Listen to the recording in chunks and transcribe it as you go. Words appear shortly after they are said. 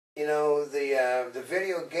you know, the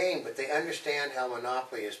video game, but they understand how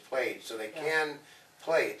Monopoly is played, so they can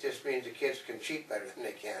play. It just means the kids can cheat better than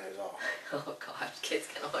they can, is all. Oh gosh, kids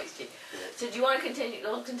can always cheat. Yeah. So do you want to continue?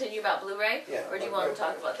 We'll continue about Blu-ray, or do you want to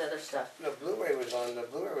talk about the other stuff? No, Blu-ray was on. The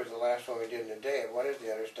Blu-ray was the last one we did in the day. What is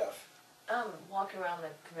the other stuff? Walking around the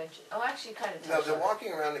convention. Oh, actually, kind of. No, the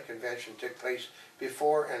walking around the convention took place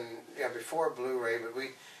before before Blu-ray, but we.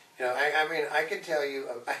 You know, I mean, I can tell you,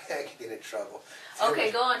 I could get in trouble.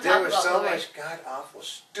 Okay, go on. There was so much god-awful,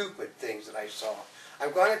 stupid things that I saw.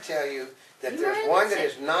 I'm going to tell you that there's one that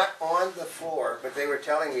is not on the floor, but they were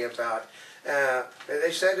telling me about.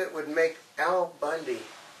 They said it would make Al Bundy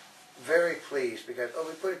very pleased because,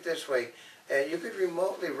 we put it this way, you could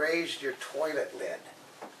remotely raise your toilet lid.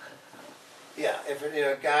 Yeah, if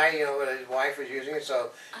a guy, his wife was using it,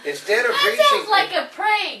 so instead of reaching... That sounds like a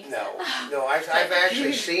prank! No, I've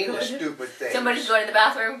actually seen the stupid thing. Somebody's going to the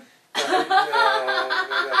bathroom? No,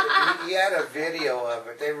 he had a video of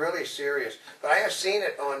it. They're really serious. But I've seen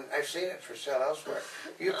it for sale elsewhere.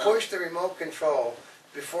 You push the remote control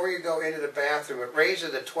before you go into the bathroom. It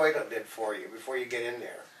raises the toilet lid for you before you get in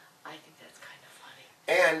there. I think that's kind of funny.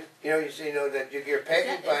 And, that your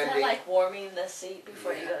Peggy Bundy... Is that like warming the seat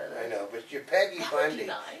before you go to the... I know, but your Peggy Bundy...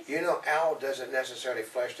 Nice. Al doesn't necessarily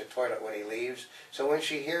flush the toilet when he leaves. So when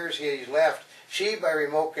she hears he's left, she, by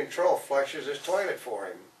remote control, flushes his toilet for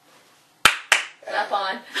him. Up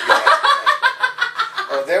on.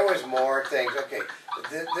 Oh, there was more things. Okay,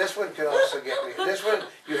 this one could also get me. This one,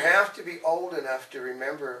 you have to be old enough to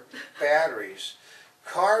remember batteries.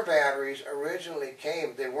 Car batteries originally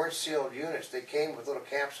came, they weren't sealed units. They came with little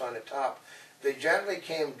caps on the top. They generally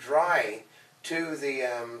came dry to the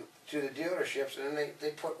dealerships, and then they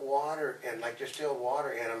put water in, like distilled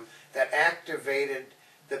water in them, that activated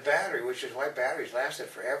the battery, which is why batteries lasted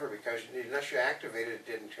forever, because unless you activated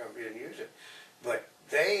it, you didn't use it. But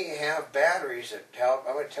they have batteries that help.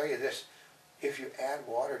 I'm going to tell you this. If you add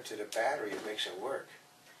water to the battery, it makes it work.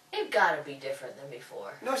 It's got to be different than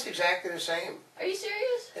before. No, it's exactly the same. Are you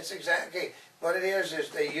serious? It's exactly. What it is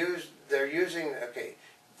they're using,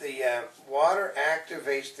 the water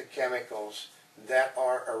activates the chemicals that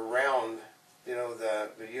are around,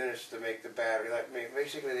 the units to make the battery. Like,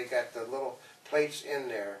 basically, they got the little plates in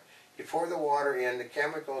there. You pour the water in, the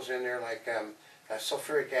chemicals in there, like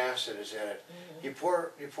sulfuric acid is in it.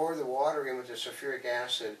 Mm-hmm. You pour the water in with the sulfuric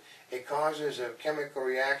acid. It causes a chemical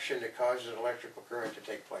reaction that causes an electrical current to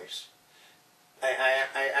take place. I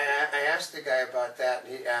asked the guy about that.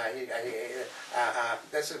 And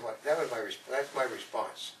that's my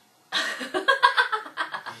response.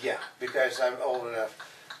 Yeah, because I'm old enough.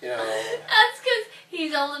 That's because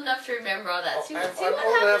he's old enough to remember all that. I'm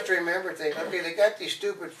old enough to remember things. Okay, they got these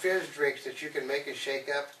stupid fizz drinks that you can make and shake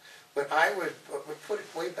up. But I would put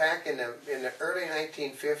it way back in the early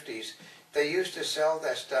 1950s. They used to sell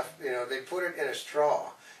that stuff. They put it in a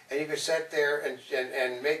straw, and you could sit there and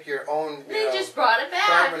make your own. They just brought it back.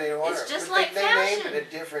 Carbonated water. It's just but like they fashion. named it a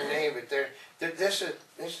different name, but this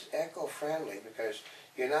is eco-friendly because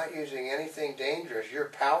you're not using anything dangerous. You're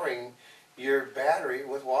powering your battery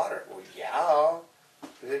with water. Well, yeah.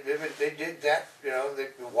 They did that,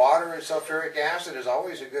 the water and sulfuric acid is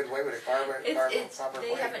always a good way with a carbon They plate.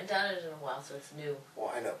 haven't done it in a while, so it's new.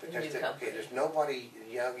 Well, I know, because there's nobody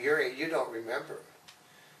young, you don't remember.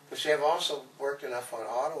 But see, I've also worked enough on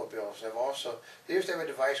automobiles. They used to have a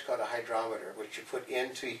device called a hydrometer, which you put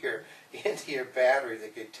into your battery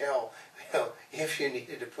that could tell, if you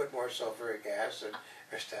needed to put more sulfuric acid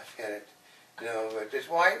or stuff in it. But it's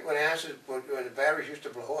why when the batteries used to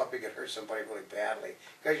blow up, it could hurt somebody really badly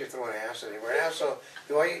because you're throwing acid anywhere. And also,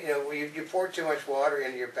 you pour too much water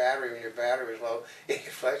into your battery when your battery is low, it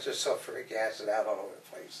flushes sulfuric acid out all over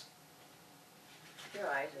the place. Your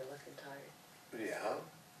eyes are looking tired. Yeah.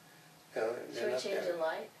 Should we change the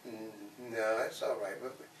light? No, that's all right.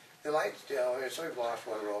 But the lights still. So we've lost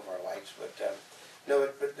one row of our lights, but no.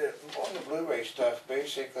 But on the Blu-ray stuff,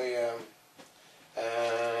 basically.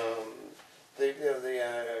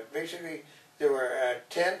 Basically, there were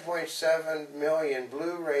 10.7 million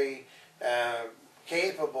Blu-ray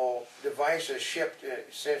capable devices shipped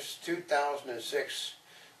since 2006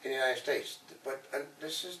 in the United States. But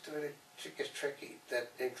this is gets tricky.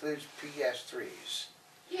 That includes PS3s.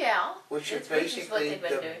 Yeah. Which is basically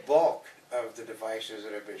the bulk of the devices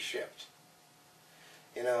that have been shipped.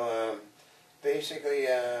 Basically,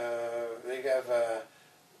 they have.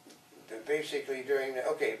 Basically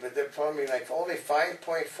but they're probably like only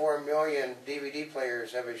 5.4 million DVD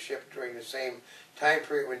players have been shipped during the same time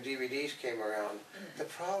period when DVDs came around. The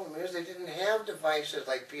problem is they didn't have devices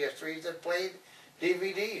like PS3s that played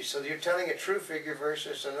DVDs. So you're telling a true figure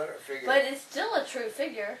versus another figure. But it's still a true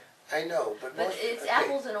figure. I know, but it's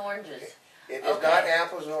apples and oranges. Okay. It is not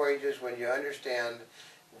apples and oranges when you understand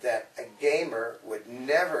that a gamer would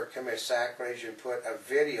never commit sacrilege and put a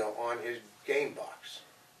video on his game box.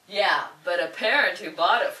 Yeah, but a parent who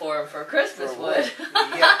bought it for him for Christmas would.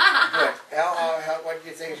 Yeah, but what do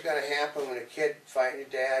you think is going to happen when a kid fighting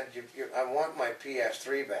Dad? I want my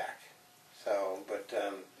PS3 back. So, but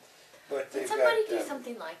Did somebody do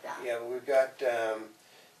something like that? Yeah, we've got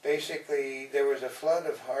basically there was a flood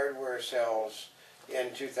of hardware sales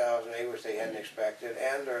in 2008, which they hadn't expected,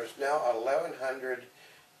 and there's now 1,100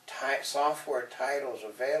 software titles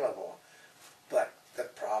available. But the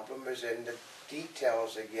problem is in the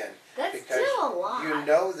details again. That's because still a lot. You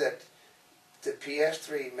know that the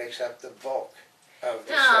PS3 makes up the bulk of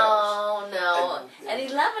the sales. No. And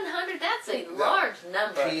 1,100, that's a large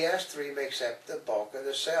number. PS3 makes up the bulk of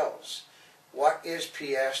the sales. What is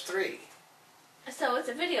PS3? So it's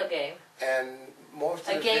a video game. And most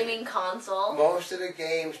of a gaming console. Most of the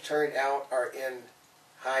games turned out are in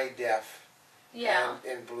high def. Yeah.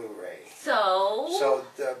 And in Blu-ray. So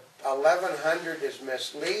the 1,100 is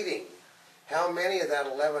misleading. How many of that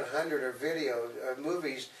 1,100 are videos,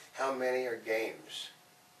 movies? How many are games?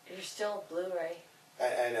 You're still Blu-ray.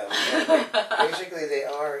 I know. Basically, they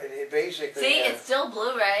are. Basically. See, it's still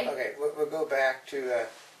Blu-ray. Okay, we'll go back to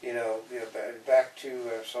back to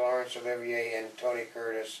Laurence Olivier and Tony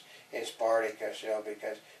Curtis in Spartacus,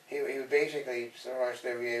 because he basically Laurence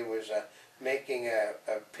Olivier was making a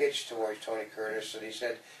pitch towards Tony Curtis, and he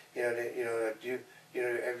said, have you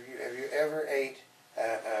ever ate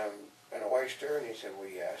an oyster? And he said, well,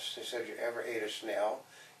 yes. He said, you ever ate a snail?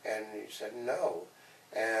 And he said, no.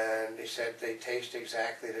 And he said, they taste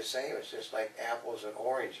exactly the same. It's just like apples and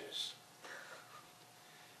oranges.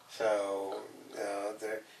 So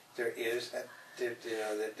there is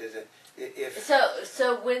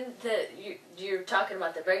So when you're talking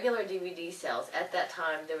about the regular DVD sales, at that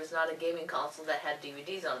time there was not a gaming console that had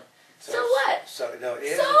DVDs on it. So what? So no, it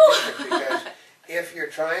isn't different because if you're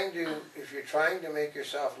trying to make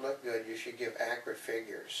yourself look good, you should give accurate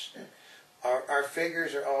figures. Our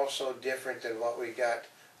figures are also different than what we got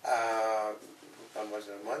was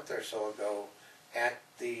it a month or so ago at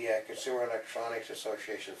the Consumer Electronics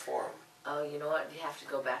Association Forum. Oh, you know what? You have to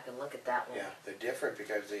go back and look at that one. Yeah, they're different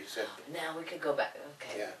because they said. Now we could go back.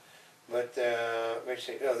 Okay. Yeah, but let's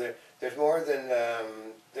see. No, there's more than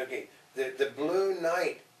okay. The Blue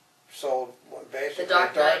Knight sold basically the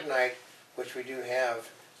Dark Knight, which we do have,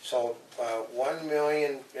 sold 1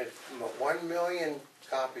 million. 1 million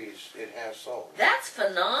copies it has sold. That's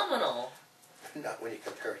phenomenal. Not when you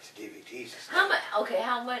compare it to DVDs. How much? Okay,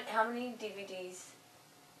 how many DVDs?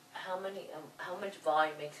 How much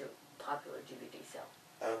volume makes a popular DVD sell?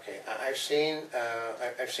 Okay, I've seen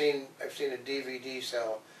a DVD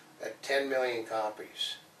sell at 10 million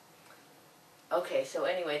copies. Okay, so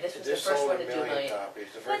anyway, this was the first one to do 1 million. Copies,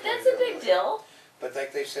 but that's a big deal. But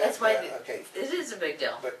like they said, that's why okay, it is a big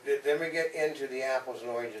deal. But then we get into the apples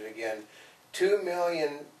and oranges again.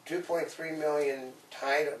 2.3 million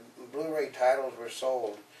Blu-ray titles were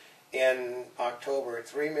sold in October,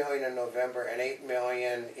 3 million in November, and 8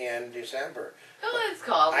 million in December. Oh, it's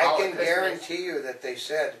called. I can guarantee you that they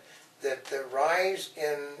said that the rise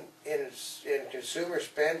in consumer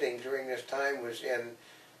spending during this time was in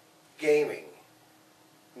gaming,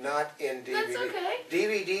 not in DVD. That's okay.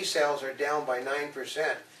 DVD sales are down by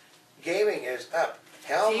 9%. Gaming is up.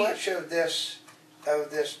 How much of this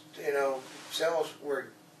sales were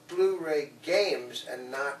Blu-ray games and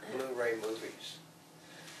not Blu-ray movies?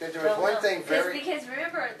 There was one thing because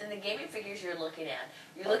remember, in the gaming figures you're looking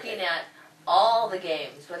at all the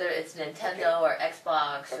games, whether it's Nintendo or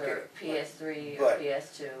Xbox or PS3 or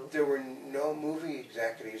PS2. There were no movie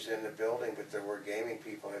executives in the building, but there were gaming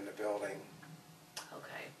people in the building.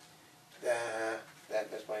 Okay.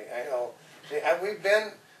 That's my. I know. See, we've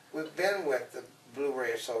been with the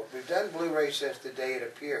Blu-ray, so we've done Blu-ray since the day it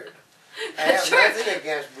appeared. I have nothing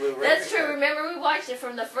against Blu-ray. That's true. Remember, we watched it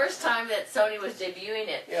from the first time that Sony was debuting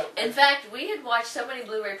it. Yeah. In fact, we had watched so many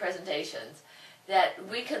Blu-ray presentations that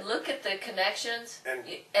we could look at the connections,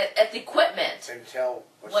 at the equipment, and tell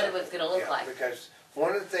what it was going to look like. Because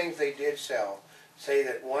one of the things they did say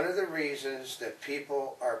that one of the reasons that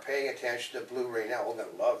people are paying attention to Blu-ray now, we're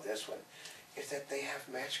going to love this one, is that they have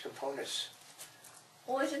matched components.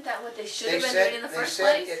 Well, isn't that what they should have been doing in the first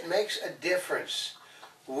place? They said it makes a difference.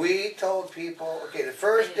 We told people, okay, the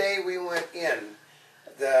first day we went in,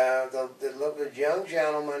 the young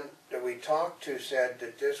gentleman that we talked to said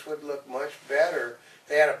that this would look much better.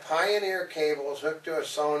 They had a Pioneer cables hooked to a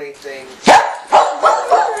Sony thing.